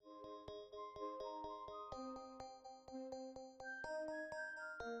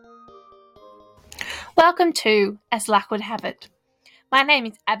Welcome to As Luck Would Have It. My name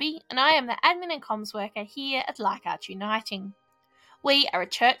is Abby and I am the admin and comms worker here at Leichhardt Uniting. We are a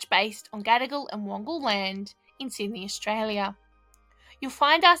church based on Gadigal and Wongal land in Sydney, Australia. You'll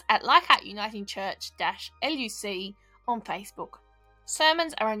find us at Leichhardt Uniting Church-LUC on Facebook.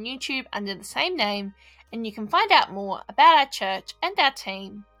 Sermons are on YouTube under the same name, and you can find out more about our church and our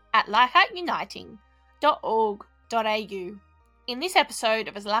team at leichhardtuniting.org.au. In this episode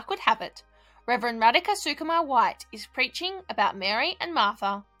of As Luck Would Have It, Reverend Radhika Sukumar-White is preaching about Mary and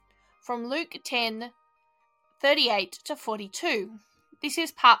Martha from Luke 10:38-42. This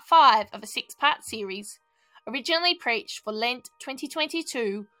is part 5 of a 6-part series, originally preached for Lent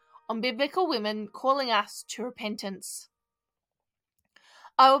 2022 on biblical women calling us to repentance.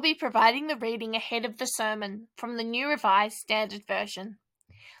 I will be providing the reading ahead of the sermon from the New Revised Standard Version.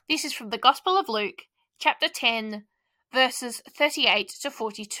 This is from the Gospel of Luke, chapter 10, verses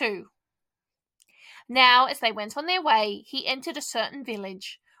 38-42. Now, as they went on their way, he entered a certain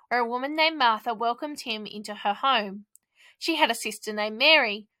village, where a woman named Martha welcomed him into her home. She had a sister named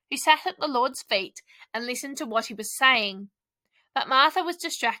Mary, who sat at the Lord's feet and listened to what he was saying. But Martha was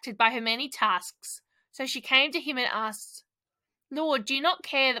distracted by her many tasks, so she came to him and asked, "Lord, do you not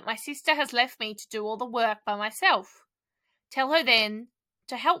care that my sister has left me to do all the work by myself? Tell her then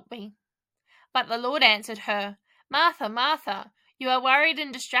to help me." But the Lord answered her, "Martha, Martha, you are worried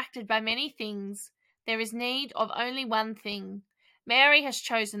and distracted by many things. There is need of only one thing. Mary has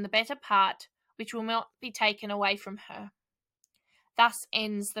chosen the better part, which will not be taken away from her." Thus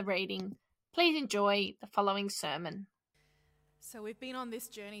ends the reading. Please enjoy the following sermon. So we've been on this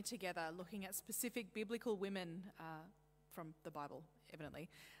journey together looking at specific biblical women from the Bible, evidently,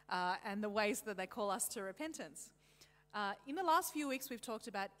 and the ways that they call us to repentance. In the last few weeks, we've talked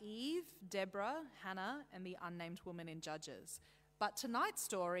about Eve, Deborah, Hannah, and the unnamed woman in Judges. But tonight's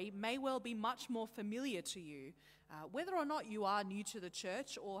story may well be much more familiar to you, whether or not you are new to the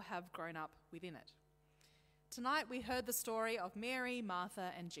church or have grown up within it. Tonight we heard the story of Mary,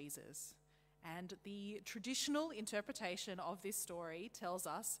 Martha, and Jesus. And the traditional interpretation of this story tells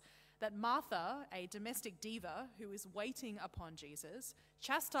us that Martha, a domestic diva who is waiting upon Jesus,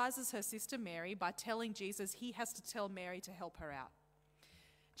 chastises her sister Mary by telling Jesus he has to tell Mary to help her out.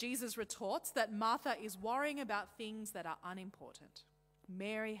 Jesus retorts that Martha is worrying about things that are unimportant.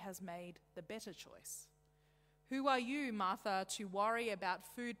 Mary has made the better choice. Who are you, Martha, to worry about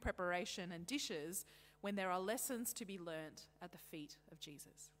food preparation and dishes when there are lessons to be learnt at the feet of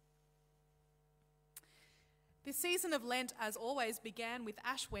Jesus? This season of Lent, as always, began with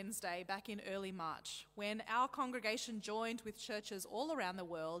Ash Wednesday back in early March, when our congregation joined with churches all around the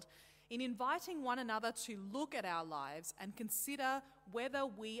world in inviting one another to look at our lives and consider whether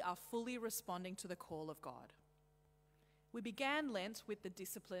we are fully responding to the call of God. We began Lent with the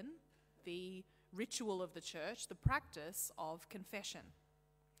discipline, the ritual of the church, the practice of confession.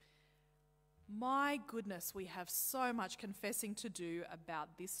 My goodness, we have so much confessing to do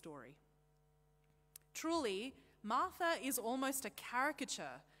about this story. Truly, Martha is almost a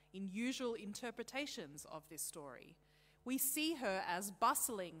caricature in usual interpretations of this story. We see her as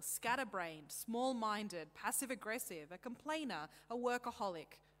bustling, scatterbrained, small-minded, passive-aggressive, a complainer, a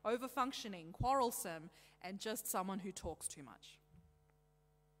workaholic, over-functioning, quarrelsome, and just someone who talks too much.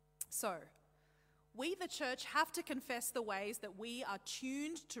 So, we, the church, have to confess the ways that we are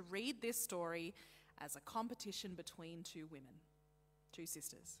tuned to read this story as a competition between two women, two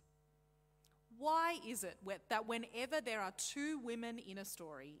sisters. Why is it that whenever there are two women in a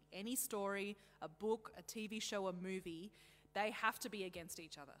story, any story, a book, a TV show, a movie, they have to be against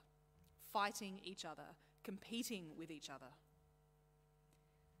each other, fighting each other, competing with each other?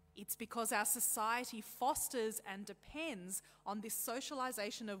 It's because our society fosters and depends on this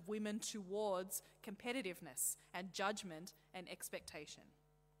socialization of women towards competitiveness and judgment and expectation.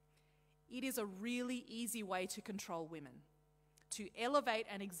 It is a really easy way to control women, to elevate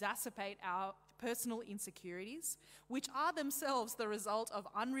and exacerbate our personal insecurities, which are themselves the result of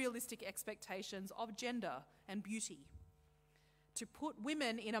unrealistic expectations of gender and beauty. To put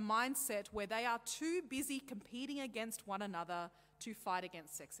women in a mindset where they are too busy competing against one another to fight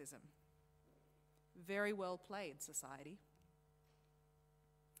against sexism. Very well played, society.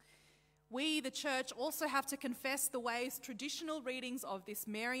 We, the church, also have to confess the ways traditional readings of this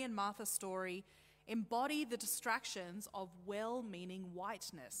Mary and Martha story embody the distractions of well-meaning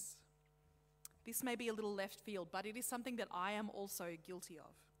whiteness. This may be a little left field, but it is something that I am also guilty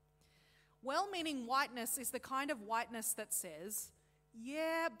of. Well-meaning whiteness is the kind of whiteness that says,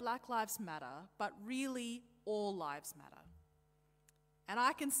 yeah, Black lives matter, but really all lives matter. And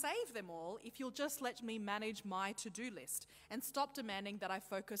I can save them all if you'll just let me manage my to-do list and stop demanding that I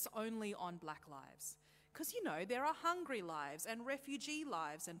focus only on Black lives. Because, there are hungry lives and refugee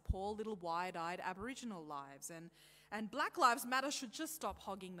lives and poor little wide-eyed Aboriginal lives, and Black Lives Matter should just stop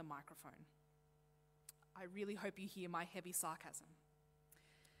hogging the microphone. I really hope you hear my heavy sarcasm.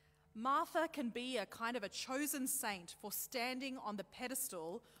 Martha can be a kind of a chosen saint for standing on the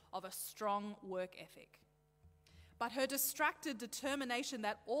pedestal of a strong work ethic. But her distracted determination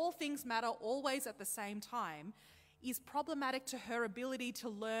that all things matter always at the same time is problematic to her ability to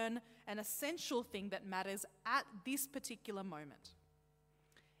learn an essential thing that matters at this particular moment.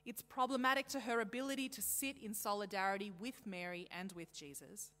 It's problematic to her ability to sit in solidarity with Mary and with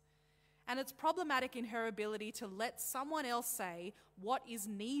Jesus. And it's problematic in her ability to let someone else say what is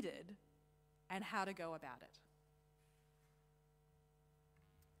needed and how to go about it.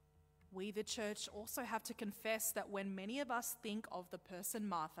 We, the church, also have to confess that when many of us think of the person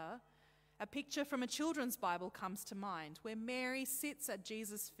Martha, a picture from a children's Bible comes to mind where Mary sits at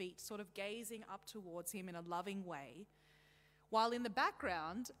Jesus' feet, sort of gazing up towards him in a loving way, while in the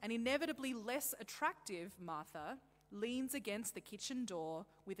background, an inevitably less attractive Martha leans against the kitchen door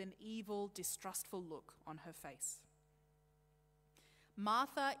with an evil, distrustful look on her face.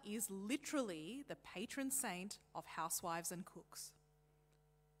 Martha is literally the patron saint of housewives and cooks.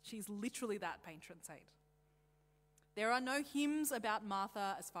 She's literally that patron saint. There are no hymns about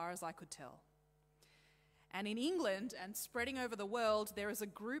Martha as far as I could tell. And in England and spreading over the world, there is a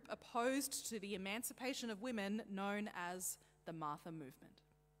group opposed to the emancipation of women known as the Martha movement.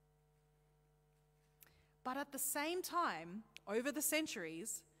 But at the same time, over the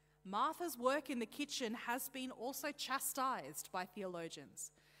centuries, Martha's work in the kitchen has been also chastised by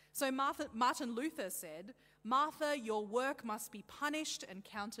theologians. So Martin Luther said, "Martha, your work must be punished and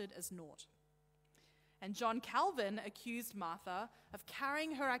counted as naught." And John Calvin accused Martha of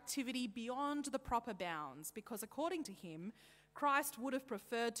carrying her activity beyond the proper bounds because, according to him, Christ would have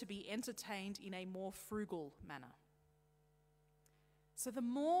preferred to be entertained in a more frugal manner. So the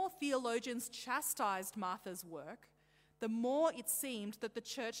more theologians chastised Martha's work, the more it seemed that the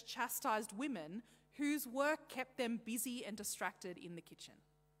church chastised women whose work kept them busy and distracted in the kitchen.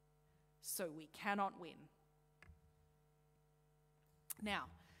 So we cannot win. Now,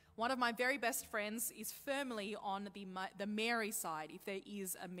 one of my very best friends is firmly on the Mary side, if there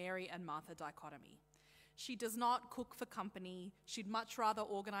is a Mary and Martha dichotomy. She does not cook for company. She'd much rather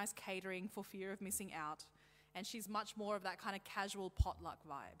organise catering for fear of missing out. And she's much more of that kind of casual potluck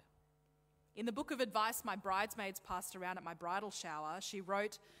vibe. In the book of advice my bridesmaids passed around at my bridal shower, she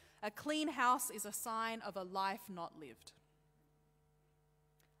wrote, "A clean house is a sign of a life not lived."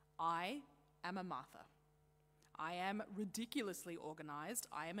 I am a Martha. I am ridiculously organised.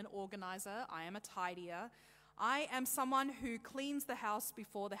 I am an organiser. I am a tidier. I am someone who cleans the house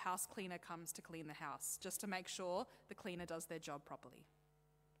before the house cleaner comes to clean the house, just to make sure the cleaner does their job properly.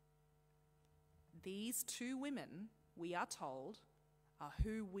 These two women, we are told, are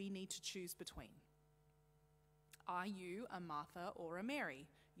who we need to choose between. Are you a Martha or a Mary?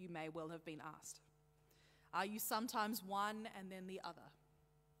 You may well have been asked. Are you sometimes one and then the other?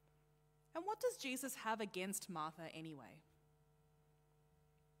 And what does Jesus have against Martha anyway?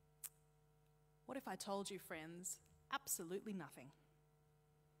 What if I told you, friends, absolutely nothing?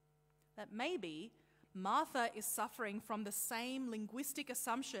 That maybe Martha is suffering from the same linguistic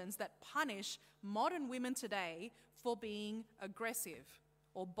assumptions that punish modern women today for being aggressive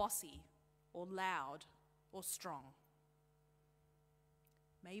or bossy or loud or strong.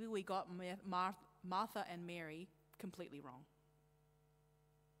 Maybe we got Martha and Mary completely wrong.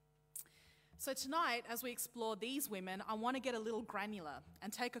 So tonight, as we explore these women, I want to get a little granular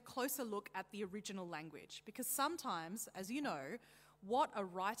and take a closer look at the original language, because sometimes, as you know, what a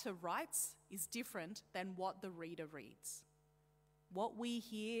writer writes is different than what the reader reads. What we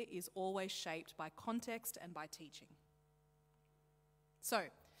hear is always shaped by context and by teaching.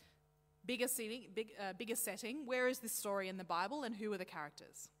 So, bigger setting, where is this story in the Bible and who are the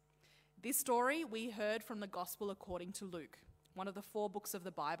characters? This story we heard from the Gospel according to Luke, one of the 4 books of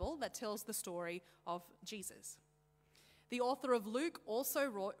the Bible that tells the story of Jesus. The author of Luke also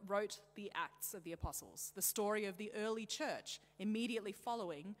wrote the Acts of the Apostles, the story of the early church immediately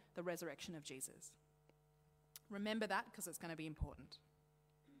following the resurrection of Jesus. Remember that because it's going to be important.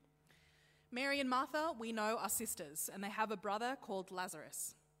 Mary and Martha, we know, are sisters, and they have a brother called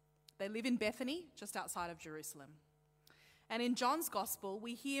Lazarus. They live in Bethany, just outside of Jerusalem. And in John's Gospel,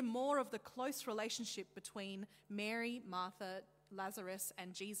 we hear more of the close relationship between Mary, Martha, Lazarus,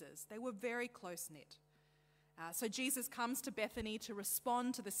 and Jesus. They were very close-knit. So Jesus comes to Bethany to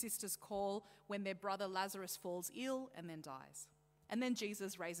respond to the sisters' call when their brother Lazarus falls ill and then dies. And then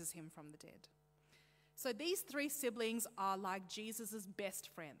Jesus raises him from the dead. So these 3 siblings are like Jesus' best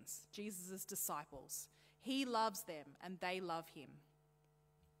friends, Jesus' disciples. He loves them and they love him.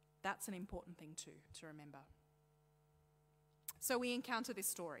 That's an important thing too, to remember. So we encounter this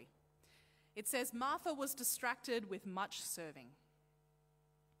story. It says, Martha was distracted with much serving.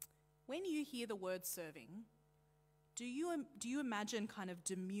 When you hear the word serving, do you imagine kind of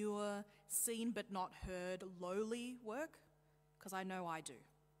demure, seen but not heard, lowly work? Because I know I do.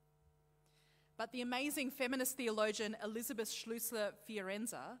 But the amazing feminist theologian Elizabeth Schlussler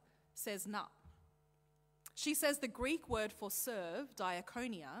Fiorenza says nah. She says the Greek word for serve,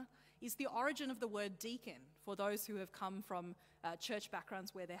 diakonia, is the origin of the word deacon for those who have come from church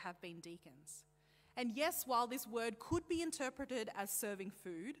backgrounds where there have been deacons. And yes, while this word could be interpreted as serving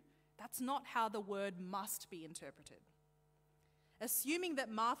food, that's not how the word must be interpreted. Assuming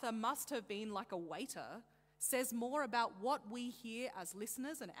that Martha must have been like a waiter says more about what we hear as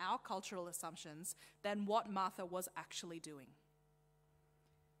listeners and our cultural assumptions than what Martha was actually doing.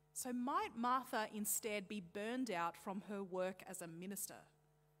 So might Martha instead be burned out from her work as a minister,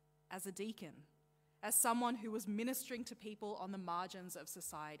 as a deacon, as someone who was ministering to people on the margins of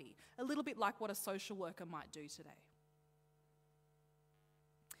society, a little bit like what a social worker might do today?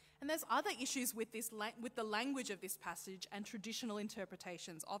 And there's other issues with the language of this passage and traditional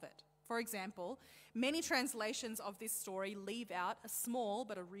interpretations of it. For example, many translations of this story leave out a small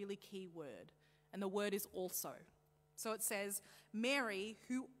but a really key word, and the word is also. So it says, Mary,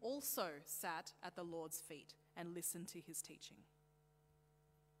 who also sat at the Lord's feet and listened to his teaching.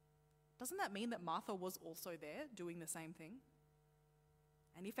 Doesn't that mean that Martha was also there doing the same thing?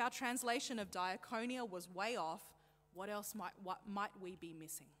 And if our translation of diakonia was way off, what might we be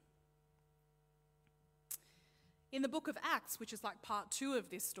missing? In the book of Acts, which is like part 2 of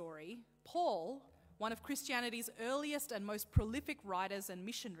this story, Paul, one of Christianity's earliest and most prolific writers and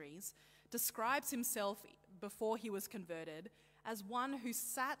missionaries, describes himself before he was converted as one who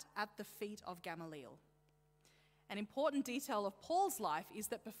sat at the feet of Gamaliel. An important detail of Paul's life is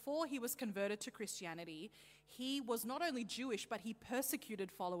that before he was converted to Christianity, he was not only Jewish, but he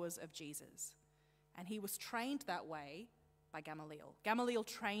persecuted followers of Jesus. And he was trained that way by Gamaliel. Gamaliel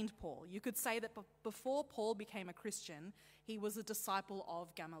trained Paul. You could say that before Paul became a Christian, he was a disciple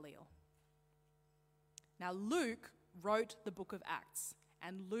of Gamaliel. Now, Luke wrote the book of Acts,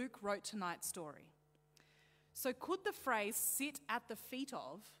 and Luke wrote tonight's story. So could the phrase sit at the feet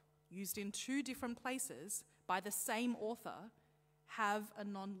of, used in 2 different places by the same author, have a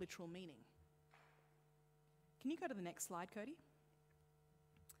non-literal meaning? Can you go to the next slide, Cody?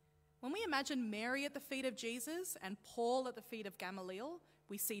 When we imagine Mary at the feet of Jesus and Paul at the feet of Gamaliel,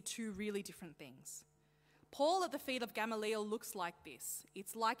 we see 2 really different things. Paul at the feet of Gamaliel looks like this.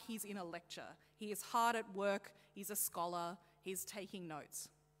 It's like he's in a lecture. He is hard at work, he's a scholar, he's taking notes.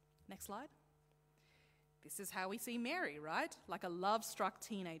 Next slide. This is how we see Mary, right? Like a love-struck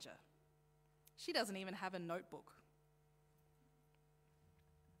teenager. She doesn't even have a notebook.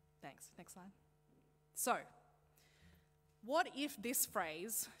 Thanks. Next slide. So, what if this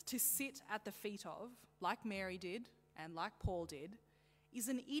phrase, to sit at the feet of, like Mary did and like Paul did, is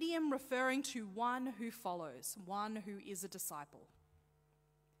an idiom referring to one who follows, one who is a disciple?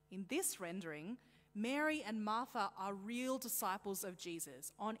 In this rendering, Mary and Martha are real disciples of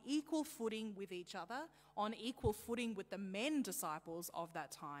Jesus, on equal footing with each other, on equal footing with the men disciples of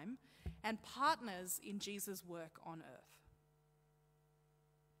that time, and partners in Jesus' work on earth.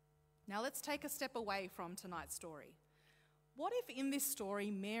 Now let's take a step away from tonight's story. What if in this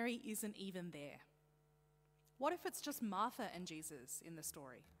story Mary isn't even there? What if it's just Martha and Jesus in the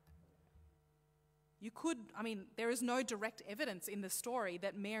story? There is no direct evidence in the story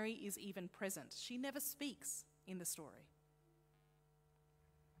that Mary is even present. She never speaks in the story.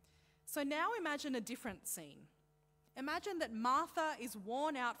 So now imagine a different scene. Imagine that Martha is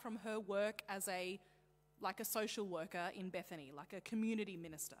worn out from her work as a social worker in Bethany, like a community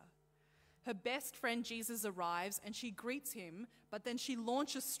minister. Her best friend Jesus arrives and she greets him, but then she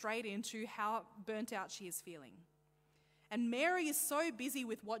launches straight into how burnt out she is feeling. And Mary is so busy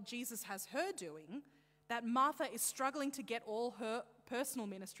with what Jesus has her doing that Martha is struggling to get all her personal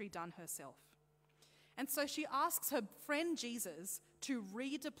ministry done herself. And so she asks her friend Jesus to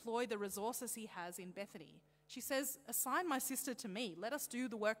redeploy the resources he has in Bethany. She says, "Assign my sister to me. Let us do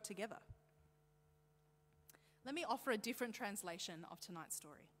the work together." Let me offer a different translation of tonight's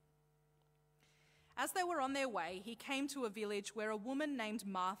story. As they were on their way, he came to a village where a woman named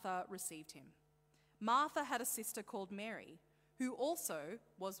Martha received him. Martha had a sister called Mary, who also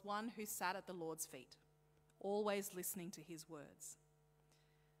was one who sat at the Lord's feet, always listening to his words.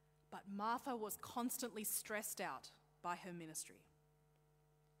 But Martha was constantly stressed out by her ministry.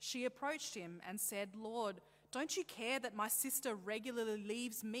 She approached him and said, "Lord, don't you care that my sister regularly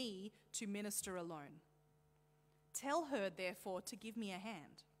leaves me to minister alone? Tell her, therefore, to give me a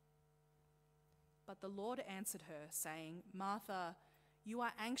hand." But the Lord answered her, saying, "Martha, you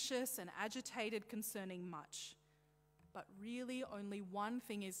are anxious and agitated concerning much, but really only one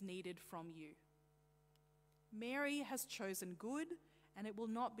thing is needed from you. Mary has chosen good, and it will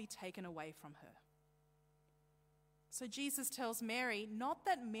not be taken away from her." So Jesus tells Martha,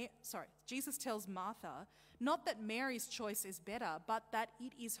 not that Mary's choice is better, but that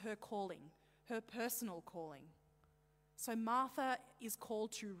it is her calling, her personal calling. So Martha is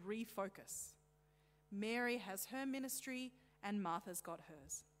called to refocus. Mary has her ministry and Martha's got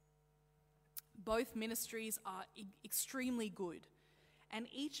hers. Both ministries are extremely good, and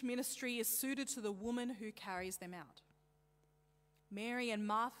each ministry is suited to the woman who carries them out. Mary and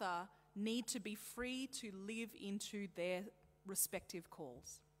Martha need to be free to live into their respective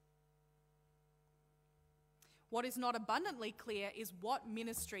calls. What is not abundantly clear is what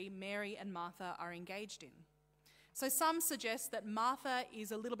ministry Mary and Martha are engaged in. So some suggest that Martha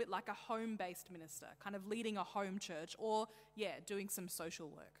is a little bit like a home-based minister, kind of leading a home church or, doing some social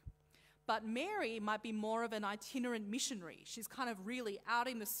work. But Mary might be more of an itinerant missionary. She's kind of really out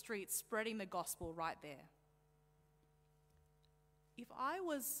in the streets spreading the gospel right there. If I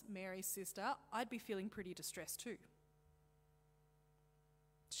was Mary's sister, I'd be feeling pretty distressed too.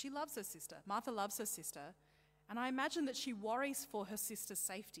 She loves her sister. Martha loves her sister, and I imagine that she worries for her sister's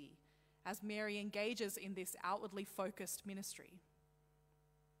safety as Mary engages in this outwardly focused ministry.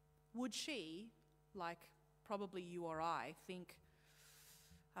 Would she, like probably you or I, think,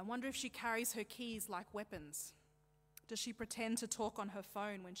 "I wonder if she carries her keys like weapons? Does she pretend to talk on her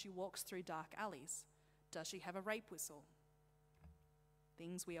phone when she walks through dark alleys? Does she have a rape whistle?"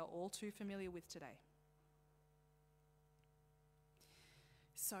 Things we are all too familiar with today.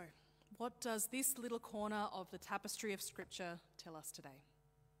 So, what does this little corner of the tapestry of Scripture tell us today?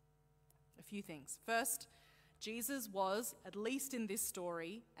 A few things. First, Jesus was, at least in this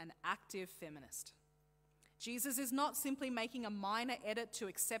story, an active feminist. Jesus is not simply making a minor edit to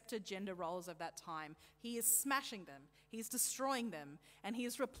accepted gender roles of that time. He is smashing them, he is destroying them, and he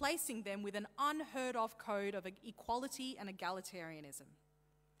is replacing them with an unheard of code of equality and egalitarianism.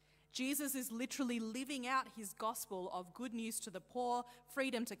 Jesus is literally living out his gospel of good news to the poor,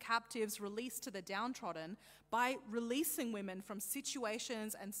 freedom to captives, release to the downtrodden, by releasing women from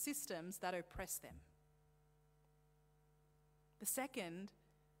situations and systems that oppress them. The second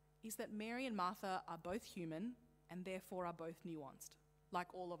is that Mary and Martha are both human and therefore are both nuanced,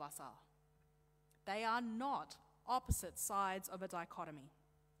 like all of us are. They are not opposite sides of a dichotomy.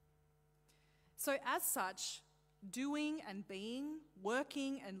 So as such, doing and being,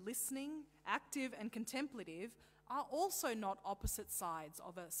 working and listening, active and contemplative are also not opposite sides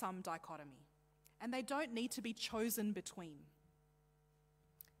of some dichotomy, and they don't need to be chosen between.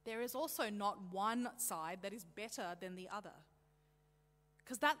 There is also not one side that is better than the other,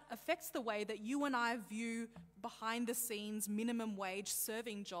 because that affects the way that you and I view behind-the-scenes minimum wage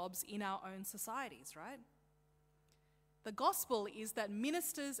serving jobs in our own societies, right? The gospel is that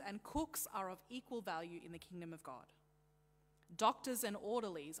ministers and cooks are of equal value in the kingdom of God. Doctors and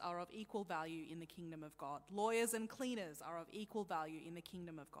orderlies are of equal value in the kingdom of God. Lawyers and cleaners are of equal value in the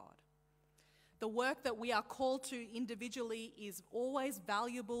kingdom of God. The work that we are called to individually is always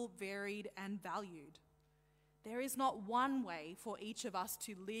valuable, varied, and valued. There is not one way for each of us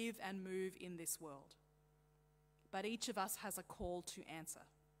to live and move in this world, but each of us has a call to answer.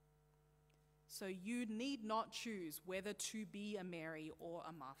 So you need not choose whether to be a Mary or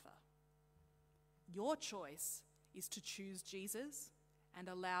a Martha. Your choice is to choose Jesus and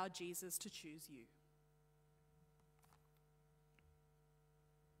allow Jesus to choose you.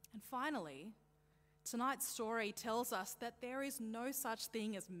 And finally, tonight's story tells us that there is no such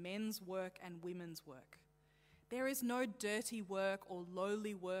thing as men's work and women's work. There is no dirty work or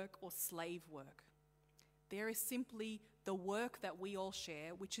lowly work or slave work. There is simply the work that we all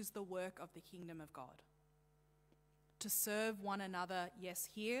share, which is the work of the kingdom of God. To serve one another, yes,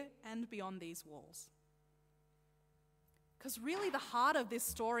 here and beyond these walls. Because really the heart of this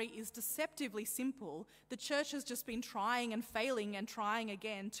story is deceptively simple. The church has just been trying and failing and trying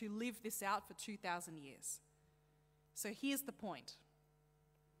again to live this out for 2,000 years. So here's the point.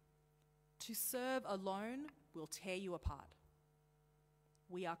 To serve alone will tear you apart.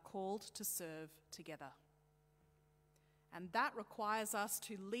 We are called to serve together. And that requires us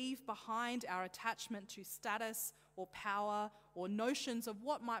to leave behind our attachment to status or power or notions of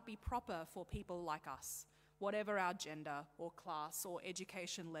what might be proper for people like us, whatever our gender or class or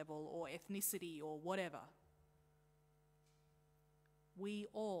education level or ethnicity or whatever. We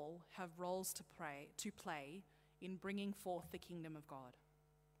all have roles to play in bringing forth the kingdom of God.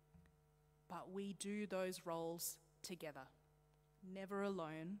 but we do those roles together, never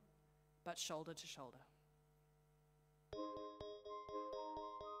alone, but shoulder to shoulder.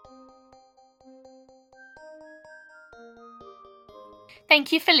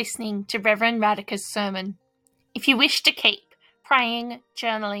 Thank you for listening to Reverend Radhika's sermon. If you wish to keep praying,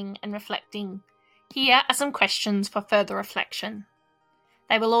 journaling and reflecting, here are some questions for further reflection.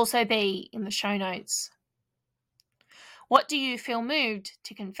 They will also be in the show notes. What do you feel moved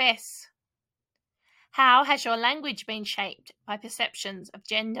to confess? How has your language been shaped by perceptions of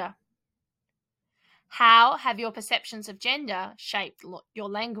gender? How have your perceptions of gender shaped your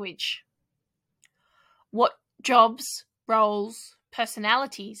language? What jobs, roles,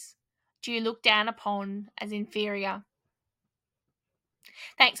 personalities do you look down upon as inferior?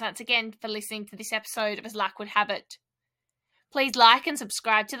 Thanks once again for listening to this episode of As Luck Would Have It. Please like and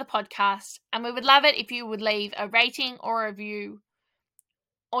subscribe to the podcast, and we would love it if you would leave a rating or a review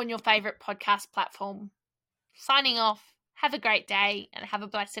on your favourite podcast platform. Signing off, have a great day and have a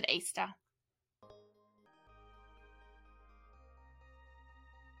blessed Easter.